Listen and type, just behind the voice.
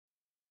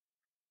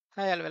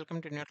Hi, all welcome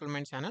to Neutral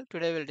Mind channel.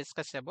 Today we'll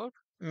discuss about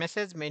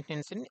message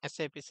maintenance in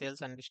SAP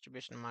sales and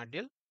distribution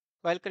module.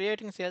 While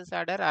creating sales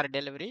order or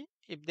delivery,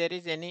 if there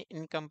is any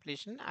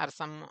incompletion or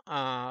some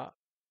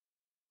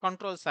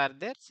controls are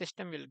there,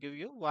 system will give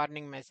you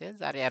warning message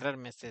or error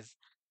message.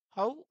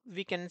 How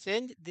we can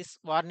change this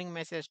warning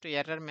message to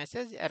error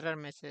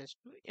message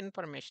to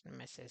information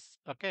message.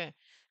 Okay,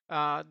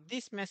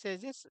 these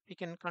messages we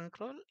can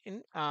control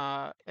in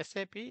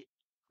SAP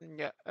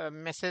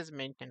message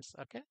maintenance.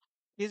 Okay,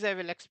 these I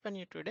will explain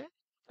you today.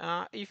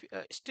 If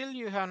still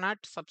you have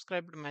not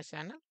subscribed to my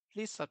channel,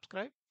 please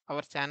subscribe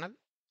our channel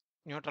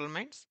Neutral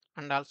Minds,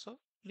 and also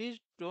please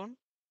don't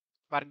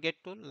forget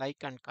to like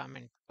and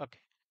comment. Okay.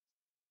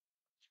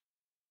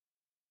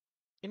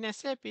 In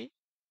SAP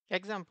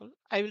example,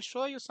 I will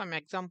show you some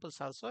examples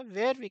also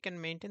where we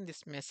can maintain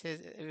this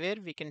message, where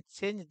we can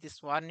change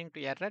this warning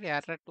to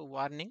error to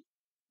warning.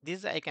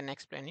 This I can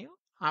explain you.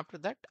 After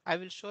that, I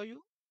will show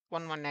you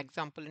one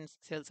example in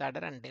sales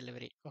order and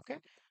delivery. Okay,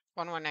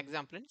 one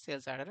example in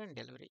sales order and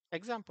delivery.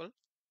 Example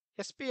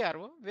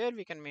SPRO where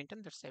we can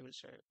maintain that I will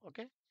show you.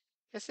 Okay,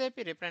 SAP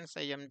reference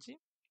IMG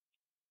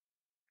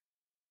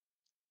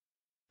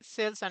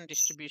sales and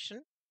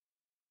distribution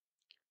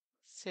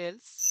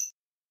sales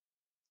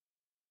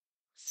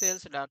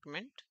sales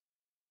document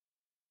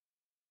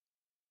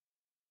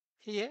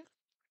here.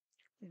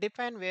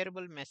 Define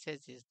variable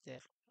message is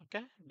there.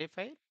 Okay,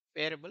 define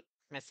variable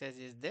message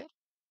is there.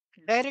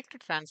 Direct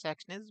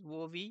transaction is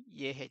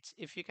OVAH.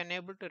 If you can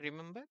able to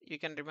remember, you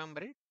can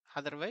remember it.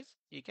 Otherwise,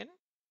 you can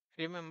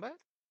remember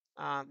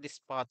this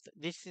path.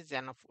 This is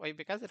enough. Why?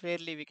 Because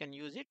rarely we can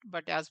use it.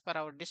 But as per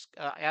our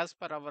as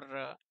per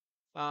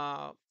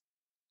our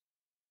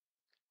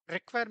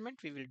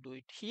requirement, we will do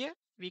it. Here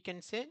we can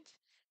change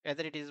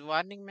whether it is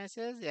warning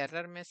message,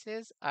 error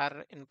message,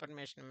 or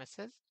information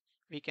message.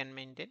 We can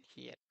maintain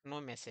here.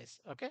 No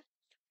message. Okay,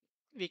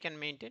 we can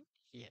maintain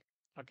here.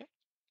 Okay,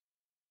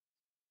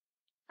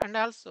 and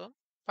also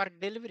for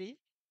delivery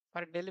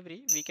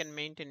we can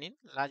maintain in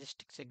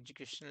logistics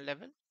execution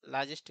level.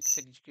 Logistics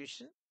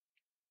execution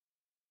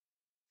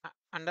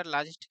under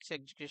logistics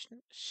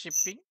execution,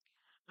 shipping,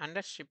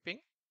 under shipping,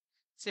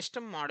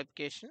 system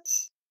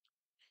modifications.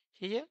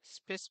 Here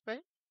specify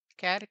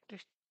character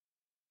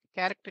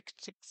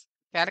characteristics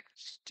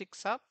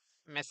characteristics of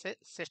message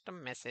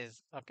system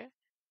message. Okay,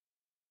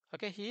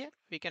 okay, here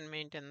we can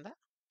maintain the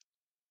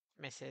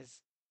message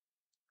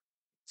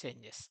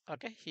changes.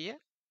 Okay, here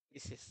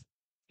this is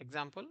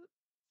example.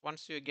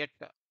 Once you get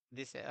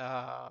this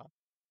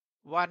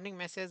warning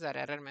message or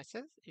error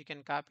message, you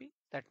can copy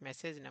that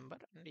message number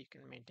and you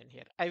can maintain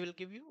here. I will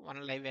give you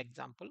one live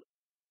example,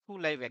 two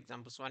live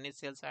examples. One is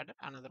sales order,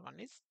 another one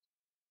is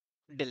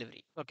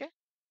delivery. Okay,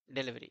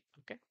 delivery.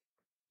 Okay,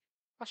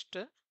 first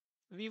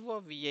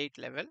Vivo V8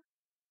 level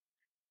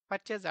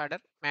purchase order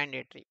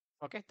mandatory.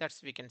 Okay,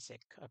 that's we can check.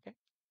 Okay,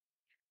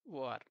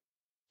 or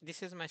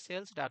this is my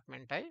sales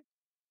document type.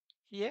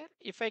 Here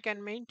if I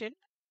can maintain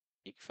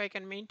A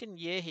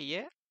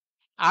here.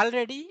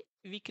 Already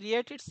we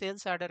created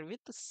sales order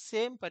with the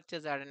same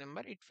purchase order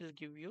number. It will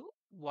give you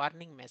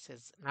warning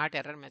message, not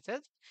error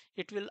message.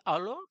 It will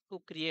allow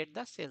to create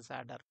the sales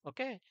order.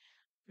 Okay,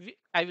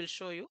 I will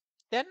show you.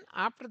 Then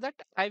after that,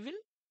 I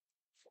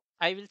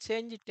will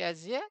change it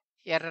as a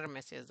error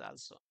message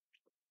also.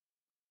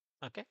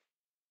 Okay,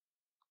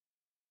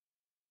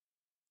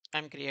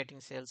 I'm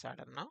creating sales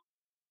order now.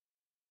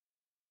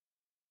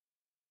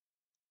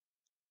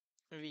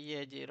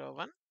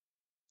 VA01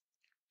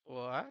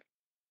 or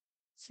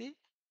see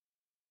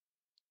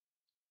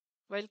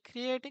while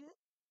creating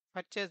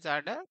purchase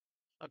order.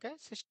 Okay,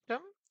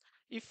 system,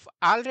 if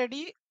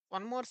already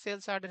one more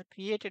sales order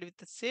created with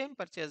the same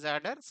purchase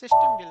order,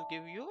 system will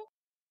give you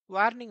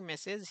warning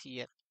message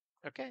here.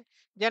 Okay,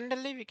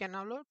 generally we can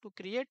allow to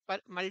create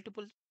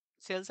multiple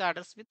sales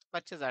orders with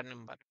purchase order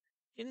number.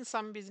 In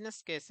some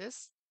business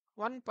cases,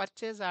 one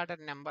purchase order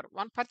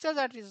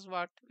is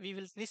what we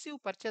will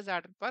receive purchase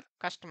order per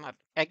customer.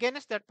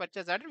 Against that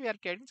purchase order we are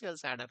creating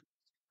sales order.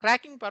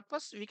 Tracking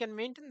purpose, we can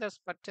maintain this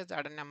purchase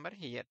order number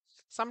here.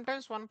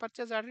 Sometimes one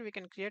purchase order we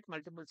can create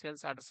multiple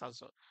sales orders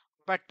also.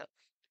 But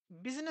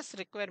business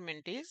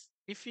requirement is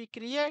if we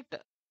create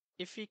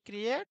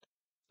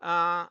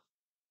uh,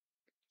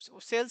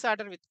 sales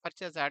order with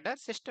purchase order,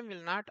 system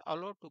will not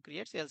allow to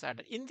create sales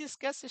order. In this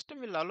case,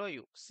 system will allow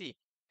you. See,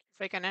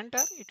 if I can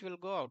enter, it will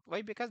go out.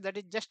 Why? Because that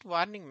is just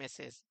warning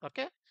message.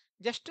 Okay,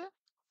 just a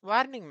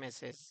warning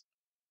message.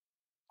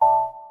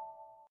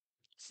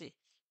 See,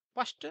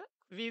 first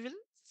we will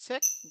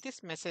check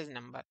this message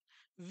number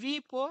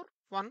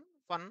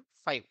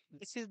V4115.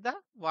 This is the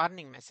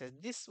warning message.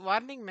 This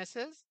warning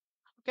message,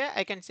 okay,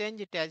 I can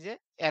change it as a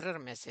error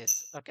message.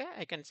 Okay,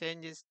 I can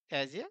change it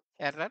as a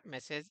error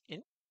message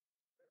in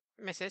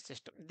message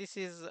system. This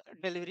is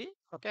delivery.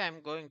 Okay,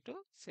 I'm going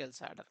to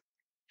sales order.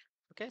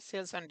 Okay,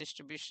 sales and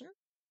distribution,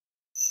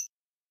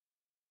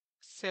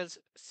 sales.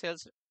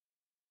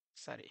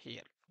 Sorry,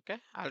 here. Okay,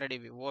 already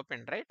we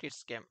opened, right?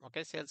 It's came.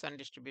 Okay, sales and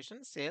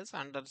distribution, sales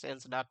under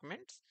sales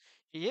documents.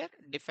 Here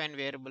define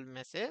variable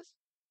message.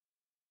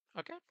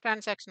 Okay,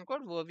 transaction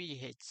code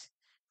OVH.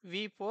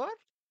 V4,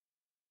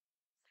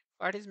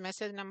 what is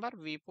message number?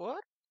 V4,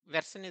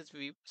 version is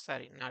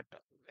sorry, not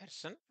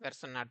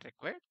version not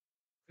required.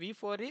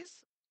 V4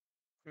 is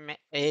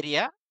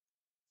area.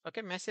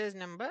 Okay, message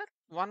number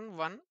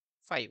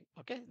 115.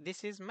 Okay,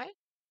 this is my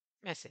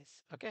message.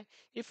 Okay,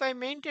 if I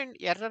maintain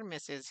error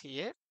message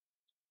here,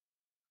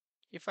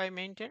 if I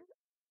maintain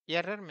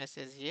error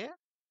message here,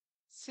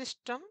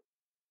 system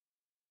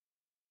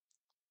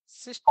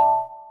system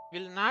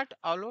will not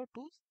allow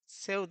to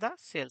save the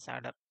sales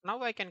order.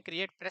 Now I can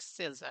create press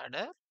sales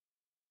order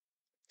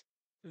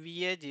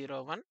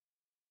VA01.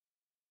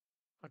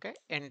 Okay,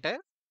 enter.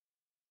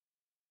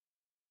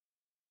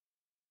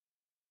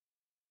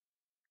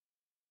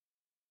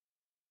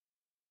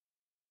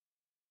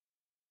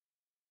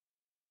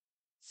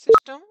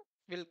 System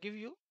will give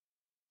you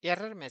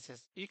error message.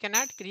 You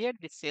cannot create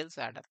this sales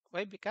order.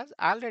 Why? Because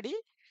already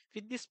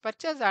with this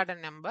purchase order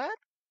number,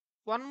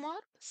 one more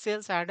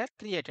sales order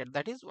created,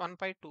 that is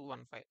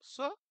 15215.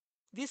 So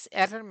this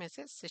error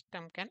message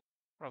system can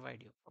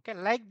provide you. Okay,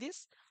 like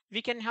this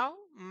we can have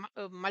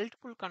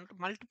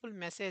multiple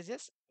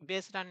messages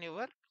based on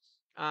your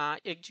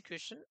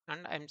execution,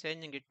 and I'm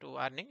changing it to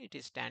warning. It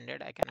is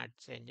standard, I cannot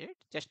change it,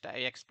 just I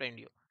explained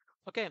you.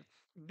 Okay,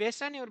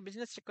 based on your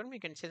business requirement, we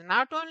can change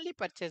not only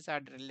purchase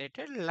order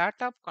related, lot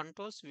of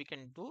controls we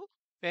can do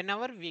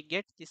whenever we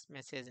get this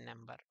message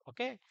number.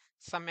 Okay,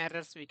 some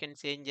errors we can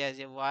change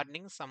as a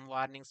warning, some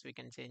warnings we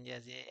can change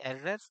as a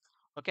errors.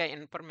 Okay,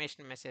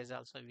 information message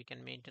also we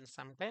can maintain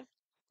sometime.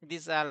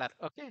 These all are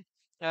okay.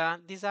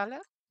 These all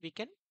are we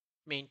can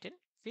maintain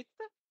with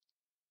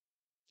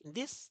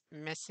this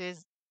message,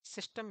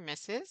 system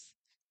message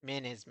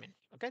management.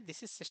 Okay,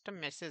 this is system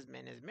message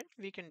management.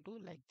 We can do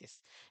like this.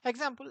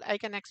 Example, I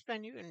can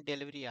explain you in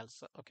delivery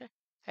also. Okay,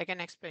 I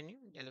can explain you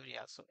in delivery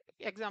also.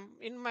 Example,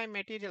 in my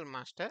material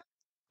master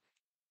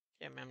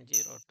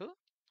mm02.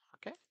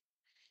 Okay,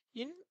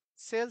 in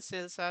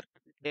sales are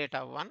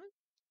data 1,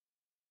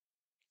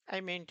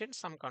 I maintain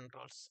some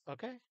controls.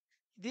 Okay,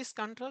 these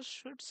controls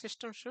should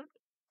system should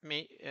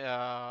may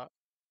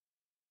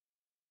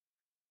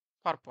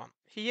perform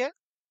here.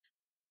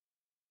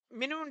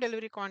 Minimum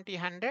delivery quantity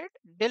 100,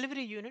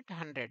 delivery unit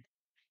 100.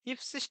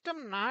 If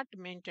system not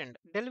maintained,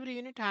 delivery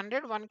unit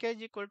 100, 1 kg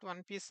equal to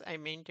 1 piece I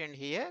maintained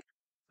here.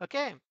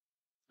 Okay,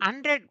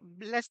 100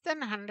 less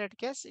than 100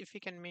 case, if you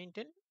can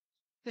maintain,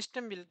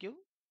 system will give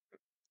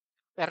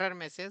error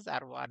message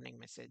or warning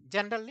message.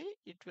 Generally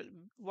it will,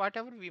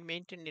 whatever we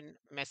maintain in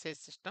message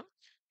system,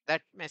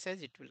 that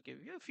message it will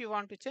give you. If you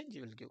want to change,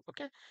 you will give.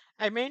 Okay,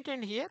 I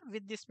maintain here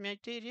with this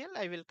material,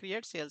 I will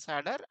create sales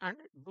order and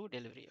do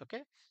delivery.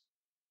 Okay,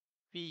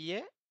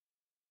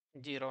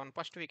 VA01,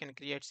 first we can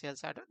create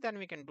sales order, then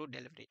we can do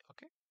delivery.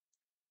 Okay,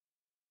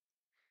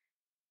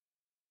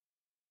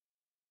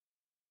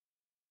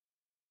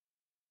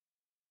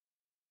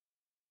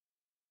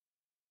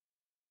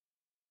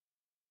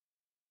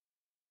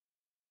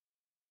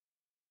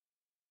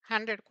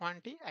 100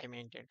 quantity I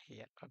maintained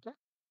here. Okay,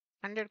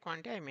 100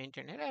 quantity I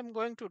maintained here. I am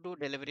going to do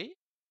delivery.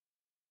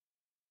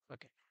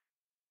 Okay,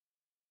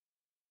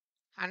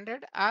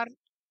 100 or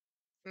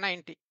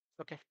 90.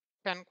 Okay,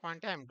 10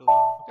 quantity I am doing.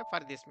 Okay, for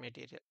this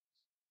material.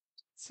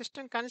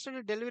 System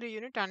consider delivery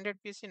unit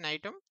 100 piece in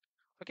item.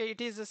 Okay, it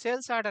is a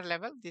sales order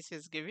level. This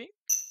is giving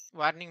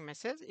warning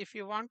message. If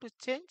you want to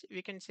change,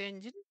 we can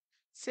change in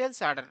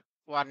sales order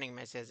warning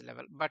message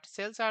level. But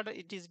sales order,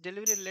 it is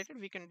delivery related.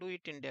 We can do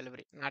it in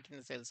delivery, not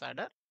in sales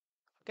order.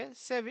 Okay,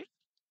 save it.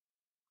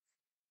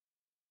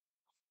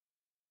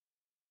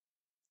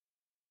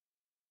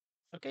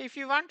 Okay, if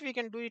you want, we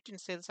can do it in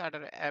sales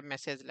order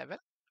message level.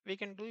 We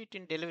can do it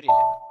in delivery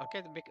level.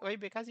 Okay, why?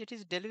 Because it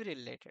is delivery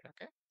related.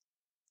 Okay,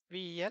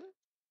 VL01N.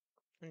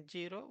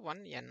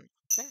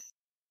 Okay,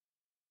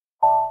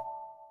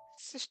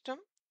 system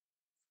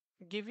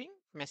giving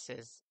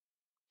message.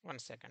 1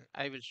 second,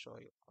 I will show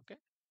you. Okay,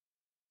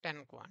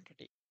 10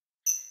 quantity.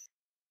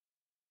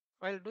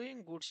 While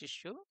doing goods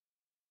issue,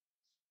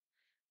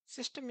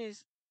 system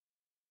is,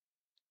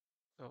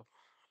 oh,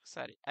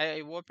 sorry,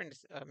 I opened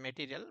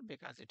material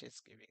because it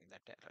is giving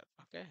that error.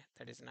 Okay,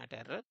 that is not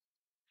error.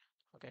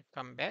 Okay,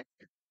 come back,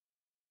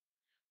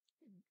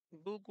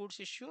 do goods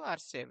issue or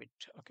save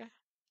it. Okay,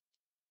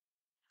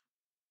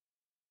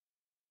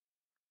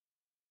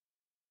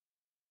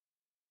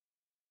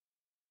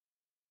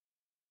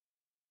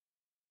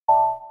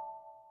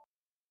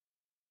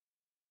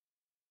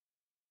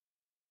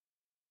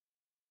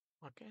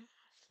 okay,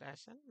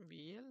 slash n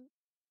VL.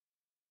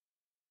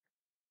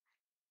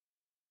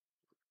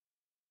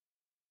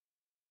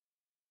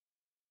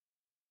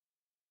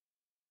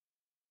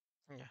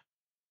 Yeah,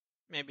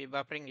 maybe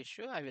buffering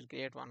issue. I will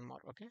create one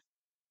more. Okay,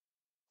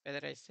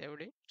 whether I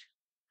saved it.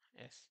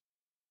 Yes,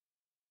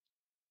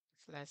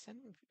 slash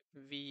n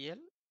VL01N.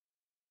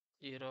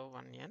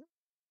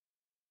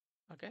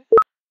 Okay,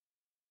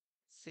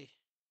 see,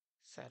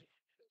 sorry,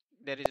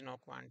 there is no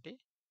quantity.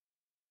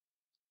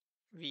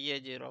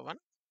 VA01,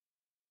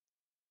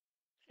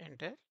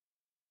 enter.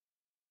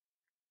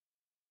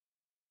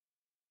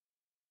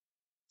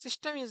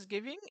 System is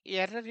giving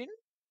error in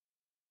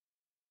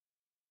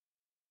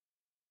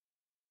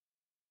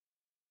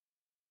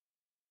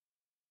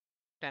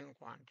 10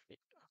 quantity.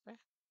 Okay,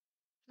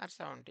 or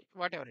 70,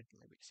 whatever it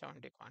may be,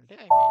 70 quantity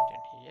I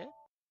maintained here.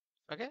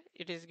 Okay,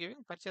 it is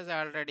giving purchase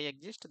already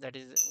exist, that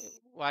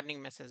is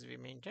warning message we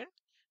maintained.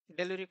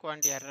 Delivery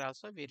quantity error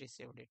also we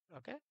received it.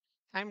 Okay,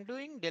 I'm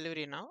doing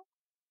delivery now.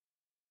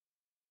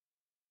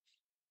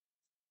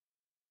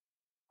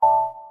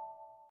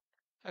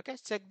 Okay,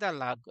 check the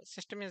log.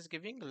 System is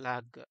giving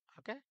log.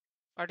 Okay,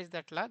 what is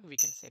that log? We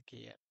can check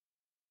here.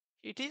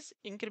 It is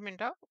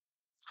increment of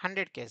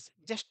 100 case.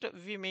 Just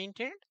we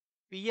maintained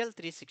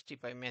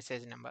VL365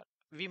 message number.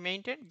 We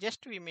maintained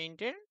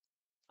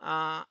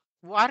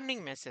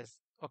warning message.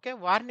 Okay,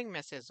 warning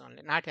message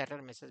only, not error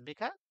message,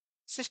 because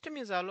system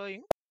is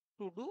allowing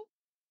to do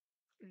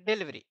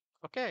delivery.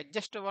 Okay,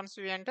 just once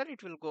we enter,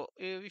 it will go.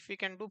 If we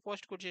can do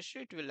post code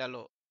issue, it will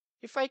allow.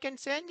 If I can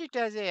change it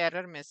as a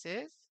error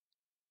message,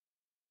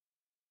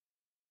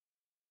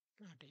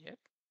 not yet.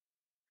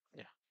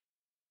 Yeah,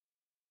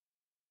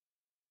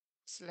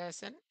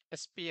 slash n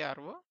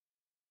SPRO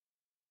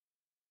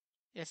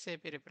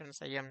SAP reference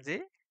IMG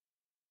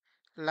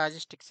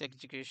logistics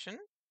execution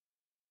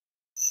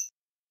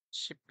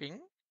shipping.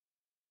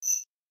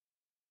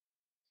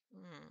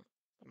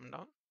 Come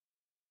down.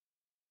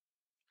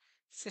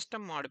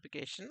 System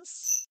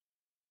modifications.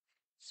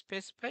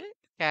 Specify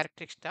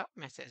characteristic of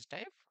message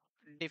type.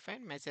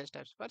 Define message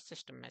types for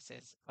system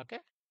message. Okay.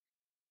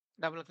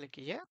 Double click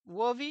here.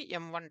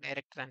 OVM1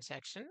 direct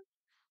transaction.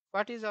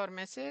 What is our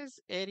message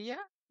area?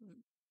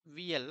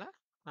 VL.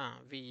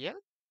 VL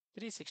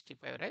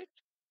 365, right?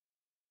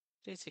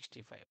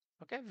 365.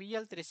 Okay.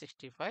 VL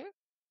 365.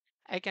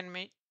 I can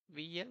make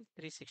VL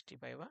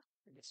 365.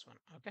 This one.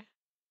 Okay.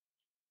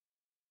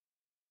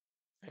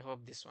 I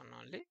hope this one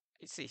only.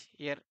 You see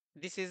here,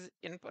 this is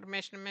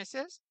information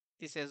message,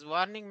 this is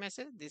warning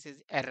message, this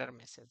is error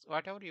message.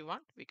 Whatever you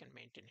want, we can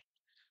maintain it.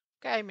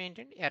 Okay, I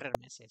maintained error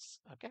message.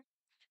 Okay,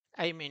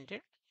 I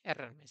maintained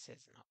error message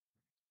now.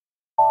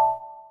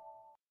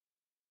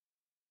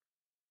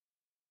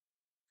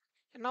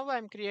 And now I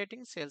am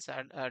creating sales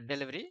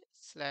delivery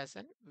slash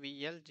n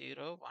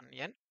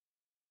VL01N.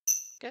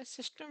 Okay,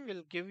 system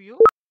will give you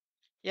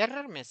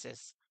error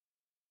message.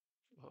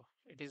 Oh,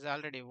 it is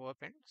already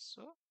opened,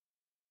 so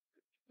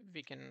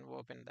we can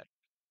open that.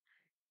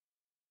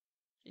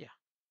 Yeah,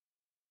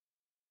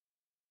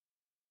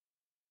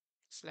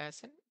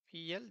 slash n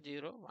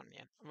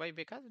VL01N. Why?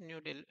 Because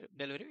new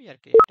delivery we are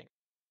creating.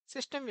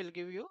 System will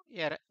give you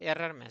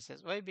error message.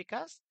 Why?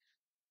 Because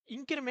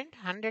increment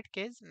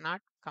 100k is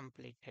not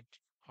completed.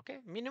 Okay,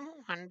 minimum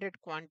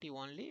 100 quantity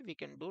only we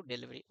can do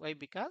delivery. Why?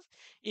 Because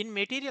in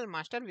material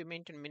master we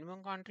maintain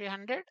minimum quantity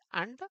 100,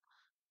 and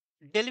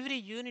delivery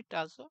unit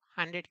also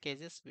 100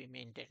 cases we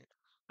maintained.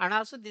 And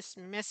also this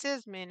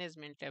message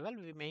management level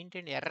we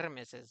maintain error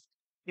message.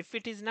 If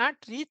it is not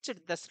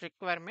reached this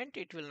requirement,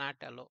 it will not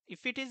allow.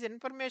 If it is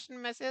information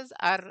message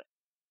or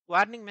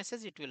warning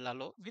message, it will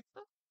allow with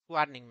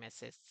warning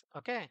message.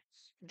 Okay,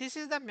 this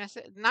is the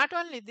message. Not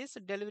only this,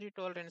 delivery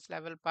tolerance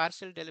level,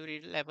 partial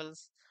delivery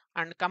levels,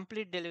 and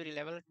complete delivery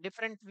level,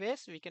 different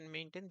ways we can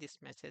maintain this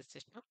message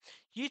system.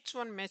 Each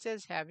one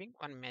message having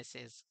one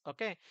message.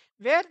 Okay,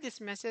 where these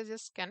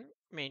messages can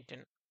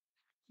maintain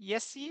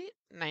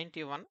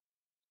SE91.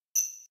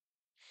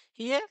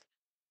 Here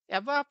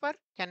evaper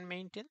can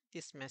maintain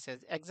this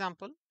message.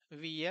 Example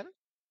VL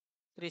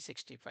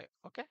 365.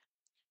 Okay,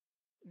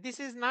 this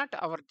is not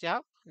our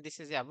job, this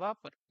is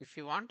evaper. If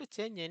you want to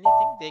change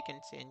anything, they can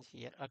change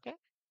here. Okay,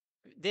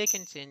 they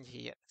can change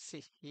here.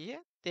 See here,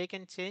 they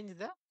can change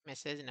the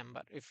message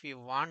number if you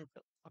want.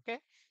 Okay,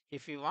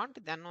 if you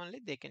want, then only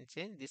they can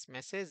change this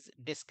message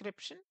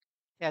description,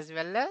 as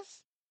well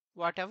as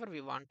whatever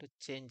we want to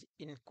change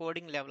in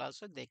coding level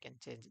also they can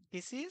change.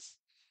 This is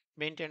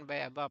maintained by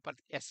evaper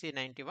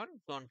SC91.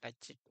 Don't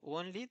touch it,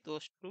 only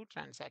those two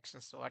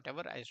transactions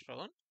whatever I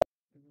shown,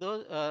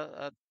 those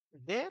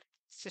their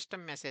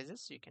system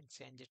messages you can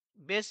change it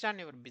based on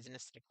your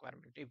business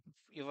requirement. If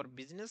your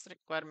business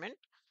requirement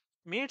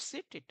meets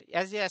it,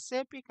 as a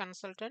SAP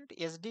consultant,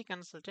 SD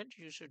consultant,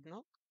 you should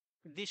know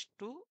these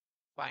 2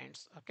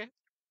 points. Okay,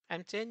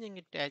 I'm changing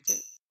it as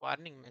a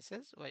warning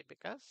message. Why?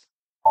 Because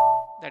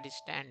that is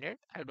standard,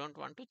 I don't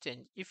want to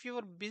change. If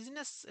your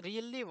business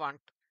really want,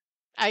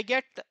 I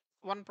get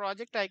one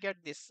project, I get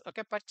this.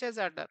 Okay, purchase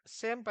order,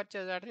 same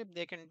purchase order, if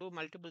they can do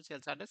multiple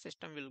sales order,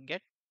 system will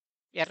get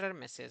error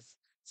message.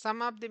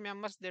 Some of the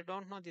members, they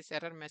don't know these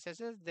error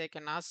messages, they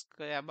can ask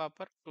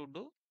ABAPer to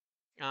do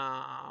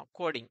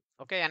coding.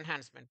 Okay,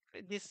 enhancement.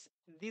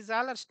 These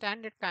all are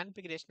standard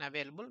configuration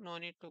available, no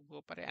need to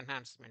go for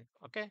enhancement.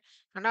 Okay,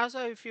 and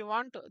also if you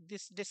want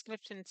this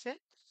description, say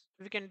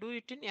we can do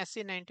it in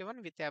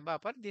SC91 with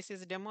ABAPer. This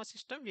is demo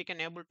system, we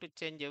can able to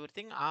change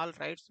everything, all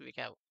rights we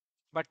have.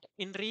 But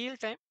in real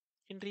time,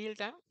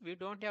 we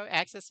don't have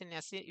access in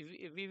SC.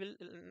 We will,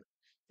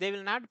 they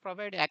will not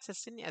provide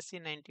access in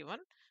SC91.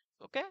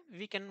 Okay,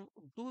 we can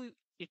do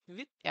it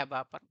with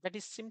ABAP. That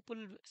is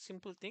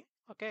simple thing.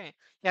 Okay,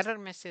 error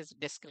message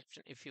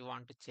description if you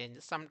want to change.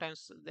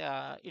 Sometimes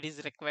it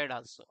is required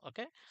also.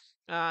 Okay,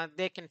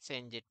 they can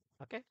change it.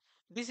 Okay,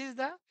 this is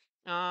the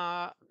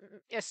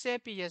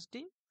SAP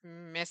SD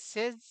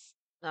message,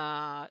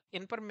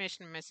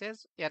 information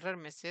message, error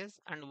message,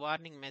 and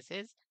warning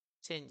message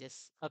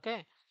changes.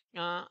 Okay,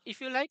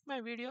 if you like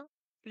my video,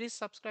 please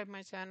subscribe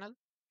my channel.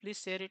 Please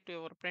share it to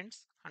your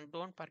friends and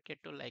don't forget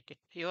to like it.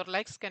 Your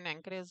likes can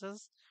encourage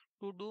us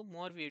to do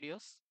more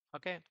videos.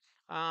 Okay.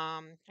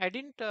 I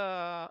didn't.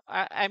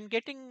 I'm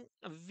getting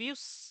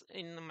views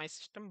in my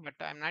system, but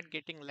I'm not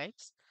getting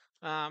likes.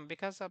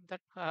 Because of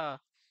that,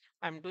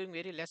 I'm doing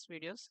very less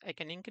videos. I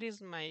can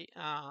increase my.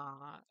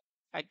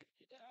 I,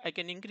 I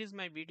can increase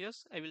my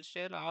videos. I will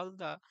share all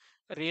the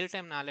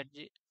real-time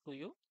knowledge to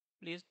you.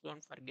 Please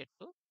don't forget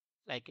to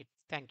like it.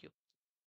 Thank you.